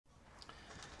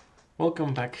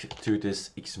Welcome back to this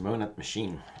xmonad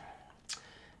machine.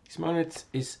 Xmonad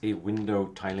is a window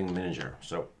tiling manager,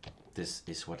 so this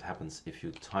is what happens if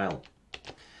you tile.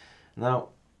 Now,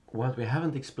 what we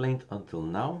haven't explained until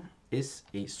now is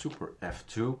a super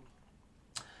F2,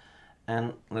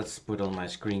 and let's put on my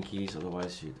screen keys,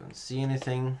 otherwise you don't see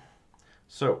anything.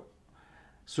 So,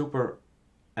 super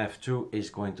F2 is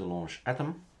going to launch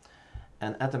Atom,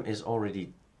 and Atom is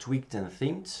already tweaked and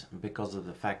themed because of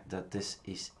the fact that this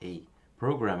is a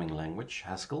programming language,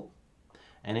 Haskell,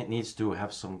 and it needs to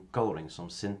have some coloring, some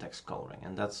syntax coloring,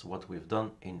 and that's what we've done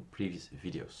in previous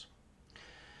videos.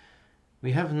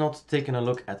 We have not taken a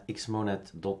look at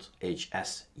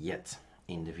xmonad.hs yet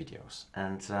in the videos,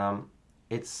 and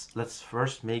let's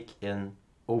first make an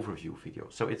overview video.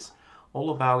 So it's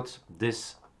all about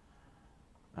this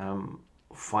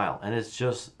file, and it's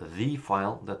just the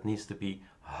file that needs to be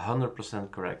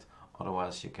 100% correct,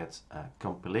 otherwise you get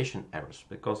compilation errors,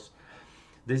 because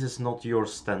this is not your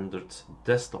standard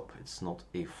desktop. It's not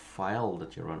a file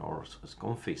that you run or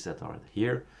configs that are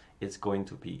here. It's going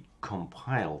to be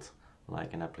compiled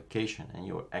like an application, and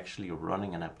you're actually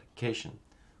running an application,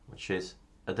 which is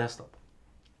a desktop.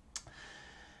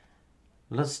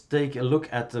 Let's take a look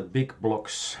at the big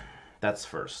blocks. That's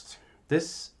first.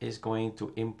 This is going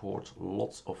to import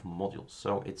lots of modules.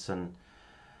 So it's a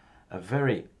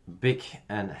very big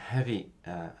and heavy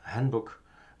handbook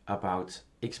about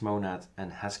xmonad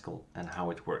and Haskell and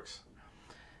how it works.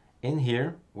 In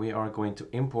here we are going to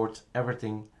import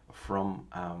everything from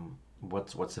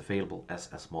what's available as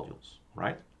modules,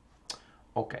 right?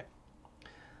 Okay,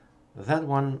 that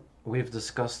one we've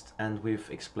discussed and we've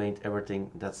explained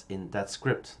everything that's in that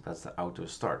script. That's the auto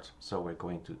start. So we're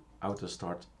going to auto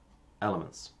start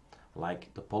elements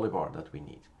like the polybar that we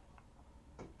need.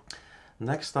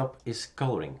 Next up is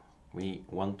coloring. We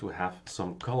want to have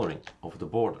some coloring of the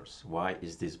borders. Why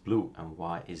is this blue and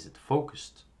why is it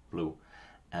focused blue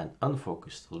and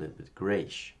unfocused a little bit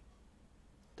grayish?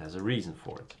 There's a reason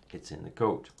for it. It's in the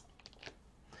code.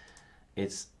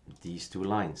 It's these two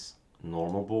lines,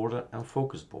 normal border and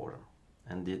focused border.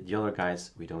 And the other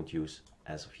guys we don't use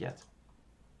as of yet.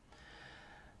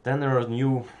 Then there are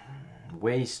new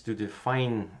ways to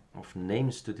define, of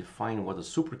names to define what a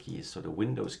super key is. So the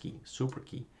Windows key, super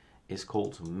key, is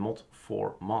called mod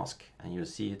for mask, and you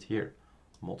see it here.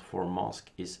 Mod for mask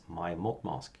is my mod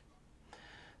mask.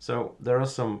 So there are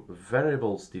some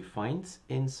variables defined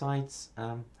inside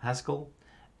Haskell,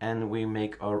 and we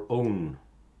make our own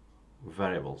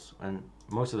variables, and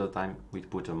most of the time we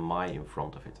put a my in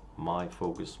front of it. My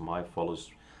focus, my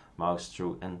follows, mouse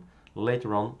through, and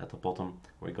later on at the bottom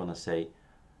we're gonna say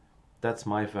that's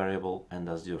my variable and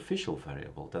that's the official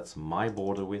variable. That's my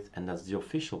border width and that's the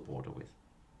official border width.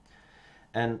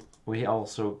 And we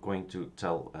also going to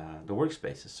tell the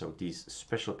workspaces. So these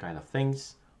special kind of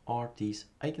things are these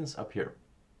icons up here.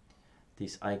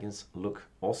 These icons look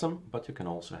awesome, but you can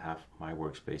also have my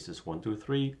workspaces 1, 2,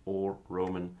 3 or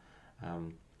Roman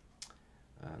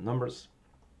numbers.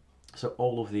 So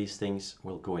all of these things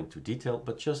will go into detail,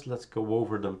 but just let's go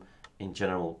over them in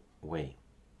general way.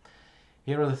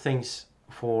 Here are the things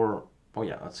for, oh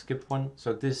yeah, let's skip one.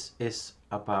 So this is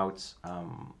about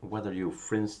whether you,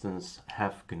 for instance,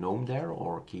 have GNOME there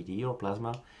or KDE or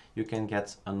Plasma. You can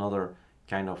get another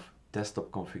kind of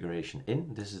desktop configuration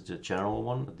in. This is the general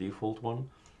one, the default one,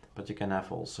 but you can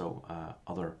have also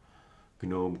other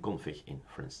GNOME config in,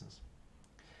 for instance.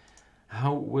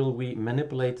 How will we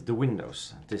manipulate the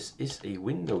windows? This is a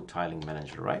window tiling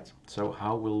manager, right? So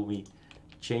how will we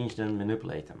change them,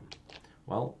 manipulate them?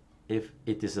 Well, if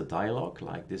it is a dialog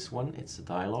like this one, it's a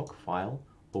dialog, file,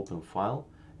 open file,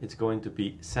 it's going to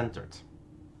be centered.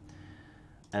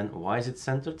 And why is it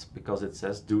centered? Because it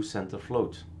says do center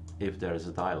float if there is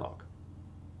a dialog.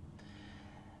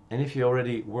 And if you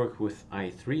already work with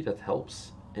i3, that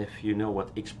helps. If you know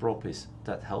what xprop is,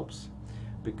 that helps,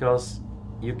 because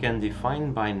you can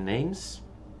define by names,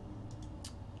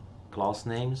 class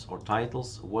names or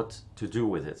titles, what to do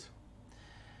with it.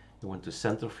 You want to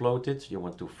center float it, you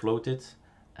want to float it,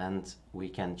 and we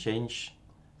can change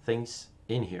things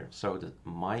in here. So that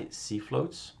my C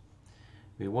floats,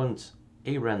 we want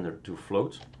a render to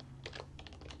float,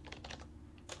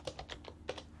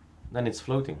 then it's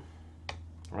floating,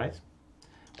 right?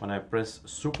 When I press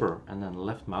super and then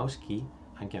left mouse key,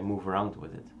 I can move around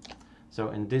with it. So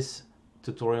in this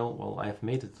tutorial, well, I've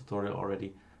made a tutorial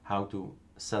already how to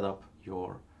set up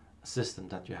your system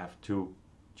that you have two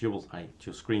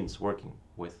screens working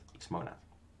with xmonad.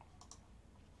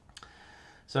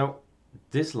 So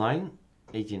this line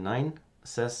 89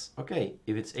 says, okay,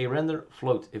 if it's a render,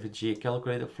 float, if it's a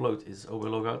calculator, float, is over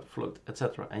logout, float,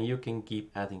 etc. And you can keep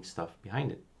adding stuff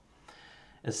behind it.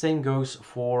 The same goes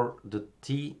for the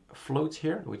T float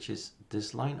here, which is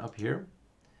this line up here.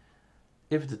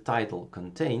 If the title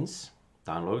contains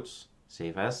downloads,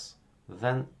 save as,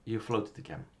 then you float it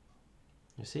again.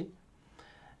 You see?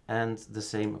 And the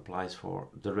same applies for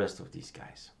the rest of these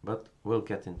guys, but we'll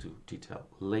get into detail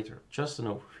later. Just an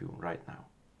overview right now.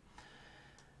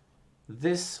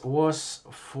 This was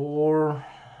for,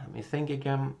 let me think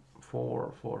again,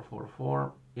 for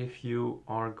if you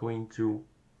are going to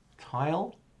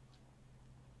tile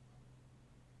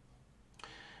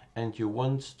and you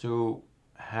want to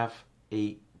have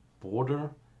a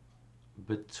border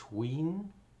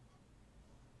between,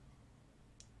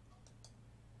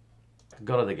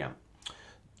 got it again.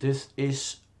 This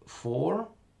is for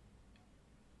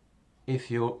if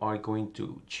you are going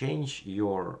to change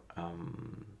your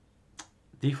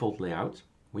default layout,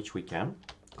 which we can,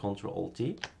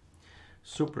 Ctrl-Alt-T,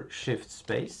 super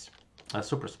space.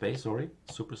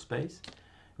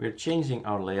 We're changing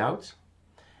our layout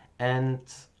and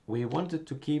we wanted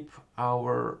to keep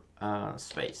our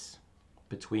space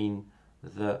between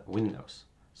the windows.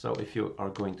 So if you are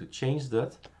going to change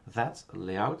that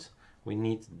layout, we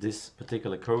need this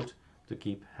particular code to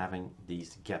keep having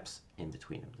these gaps in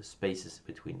between them, the spaces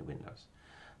between the windows.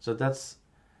 So that's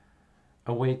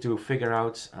a way to figure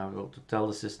out, to tell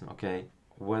the system, okay,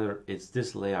 whether it's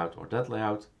this layout or that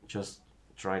layout, just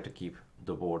try to keep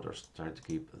the borders, try to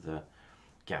keep the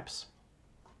gaps.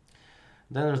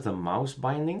 Then there's the mouse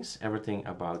bindings, everything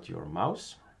about your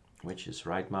mouse, which is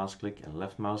right mouse click and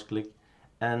left mouse click.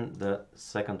 And the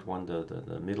second one,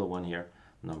 the middle one here,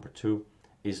 number 2,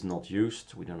 is not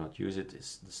used. We do not use it.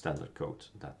 It's the standard code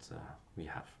that we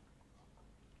have.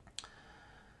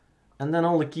 And then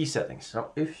all the key settings.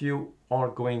 So if you are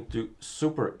going to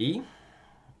super E,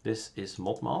 this is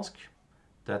mod mask.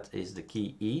 That is the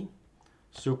key E.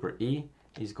 Super E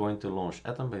is going to launch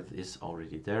Atom, but it is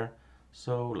already there.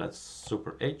 So let's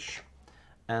super H,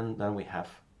 and then we have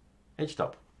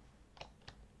htop.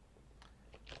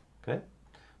 Okay,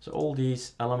 so all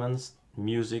these elements,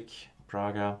 music,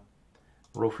 Praga,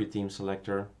 Rofi theme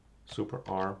selector, super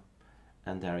R,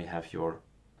 and there you have your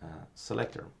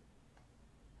selector.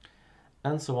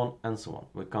 And so on and so on.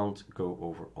 We can't go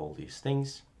over all these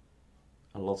things.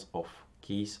 A lot of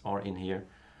keys are in here.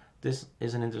 This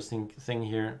is an interesting thing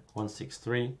here,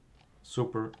 163,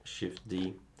 super shift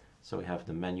D. So we have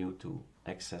the menu to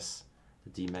access the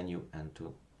D menu and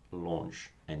to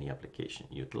launch any application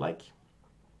you'd like.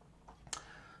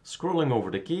 Scrolling over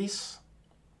the keys,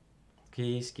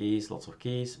 lots of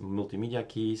keys, multimedia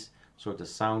keys. So the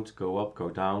sound, go up, go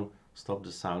down, stop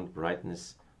the sound,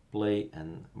 brightness, play,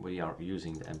 and we are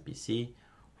using the MPC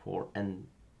for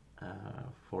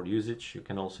usage. You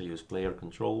can also use player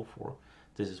control for,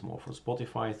 this is more for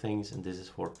Spotify things, and this is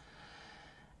for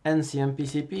NCM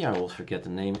PCP. I will forget the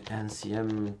name.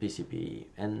 NCM PCP.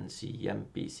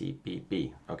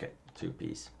 Okay, 2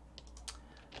 P's.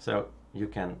 So you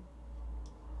can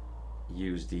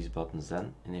use these buttons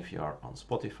then, and if you are on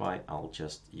Spotify, I'll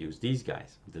just use these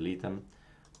guys, delete them,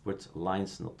 put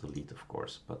lines, not delete of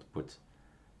course, but put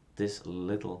this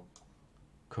little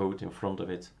code in front of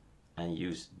it and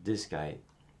use this guy,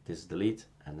 this delete,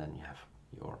 and then you have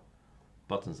your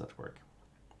buttons that work.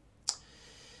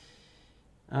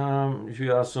 If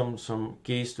you have some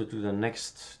keys to do the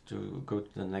next, to go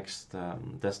to the next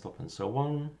desktop and so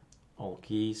on, all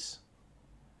keys,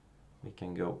 we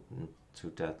can go to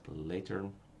that later,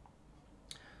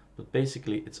 but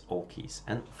basically it's all keys.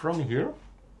 And from here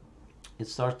it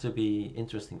starts to be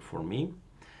interesting for me.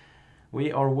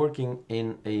 We are working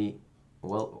in a,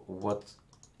 well, what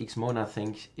xmonad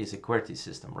thinks is a QWERTY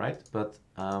system, right? But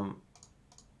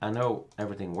I know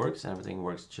everything works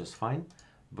just fine,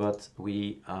 but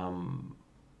we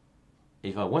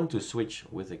if I want to switch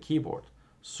with the keyboard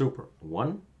super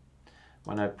 1,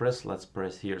 when I press, let's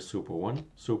press here super 1,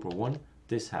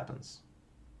 this happens.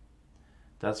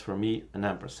 That's for me an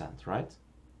ampersand, right?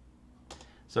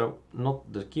 So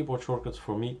not the keyboard shortcuts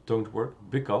for me don't work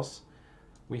because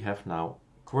we have now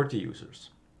QWERTY users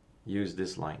use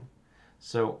this line.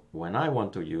 So when I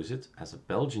want to use it as a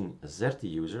Belgian AZERTY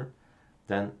user,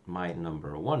 then my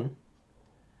number 1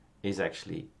 is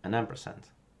actually an ampersand,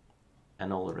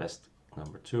 and all the rest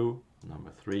number 2,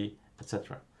 number 3,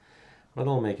 etc. But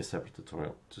I'll make a separate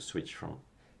tutorial to switch from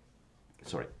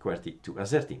QWERTY to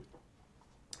AZERTY.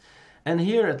 And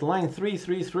here at line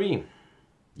 333,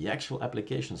 the actual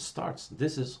application starts.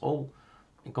 This is all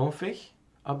config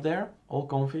up there, all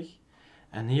config.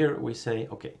 And here we say,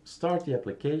 okay, start the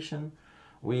application.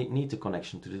 We need the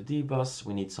connection to the D-bus,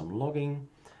 we need some logging,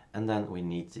 and then we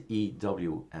need the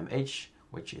EWMH,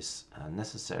 which is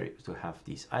necessary to have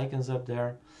these icons up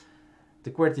there.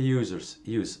 the QWERTY users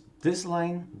use this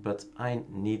line, but I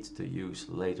need to use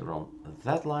later on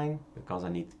that line because I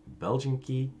need Belgian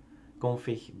key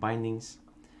config bindings.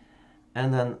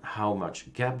 And then how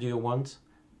much gap do you want?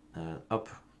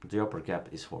 The upper gap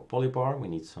is for polybar. We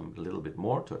need a little bit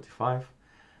more, 35.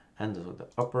 And the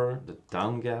upper, the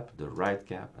down gap, the right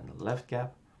gap, and the left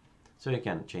gap. So you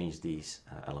can change these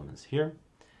elements here.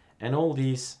 And all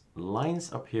these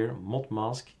lines up here, mod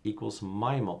mask equals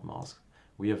my mod mask.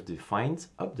 We have defined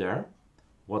up there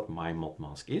what my mod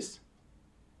mask is.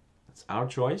 That's our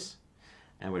choice.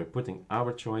 And we're putting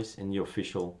our choice in the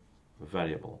official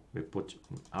variable. We put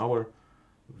our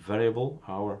variable,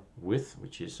 our width,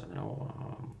 which is, I don't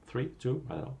know, 3, 2,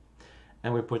 I don't know.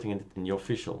 And we're putting it in the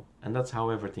official. And that's how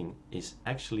everything is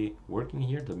actually working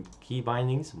here. The key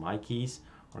bindings, my keys,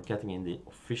 are getting in the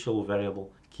official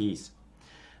variable keys.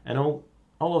 And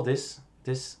all of this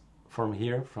from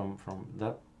here, from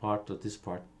that part to this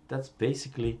part, that's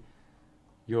basically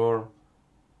your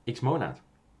xmonad.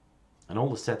 And all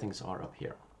the settings are up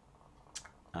here.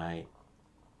 I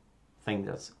think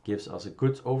that gives us a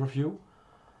good overview.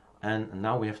 And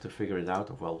now we have to figure it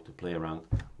out, well, to play around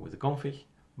with the config.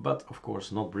 But of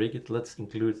course not break it. Let's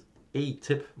include a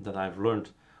tip that I've learned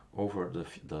over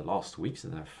the last weeks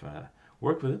that I've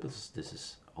worked with it, but this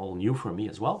is all new for me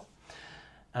as well.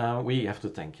 We have to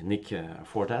thank Nick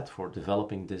for that, for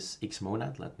developing this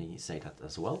xmonad. Let me say that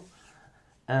as well.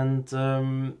 And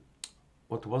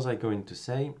what was I going to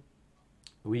say?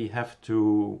 We have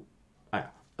to,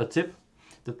 a tip.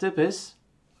 The tip is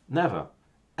never,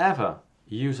 ever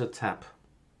use a tab.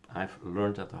 I've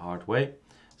learned that the hard way.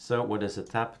 So what is a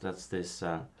tab? That's this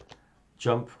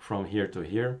jump from here to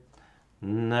here.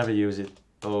 Never use it.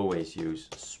 Always use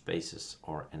spaces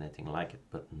or anything like it,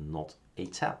 but not a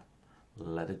tab.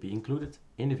 Let it be included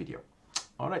in the video.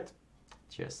 All right.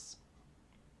 Cheers.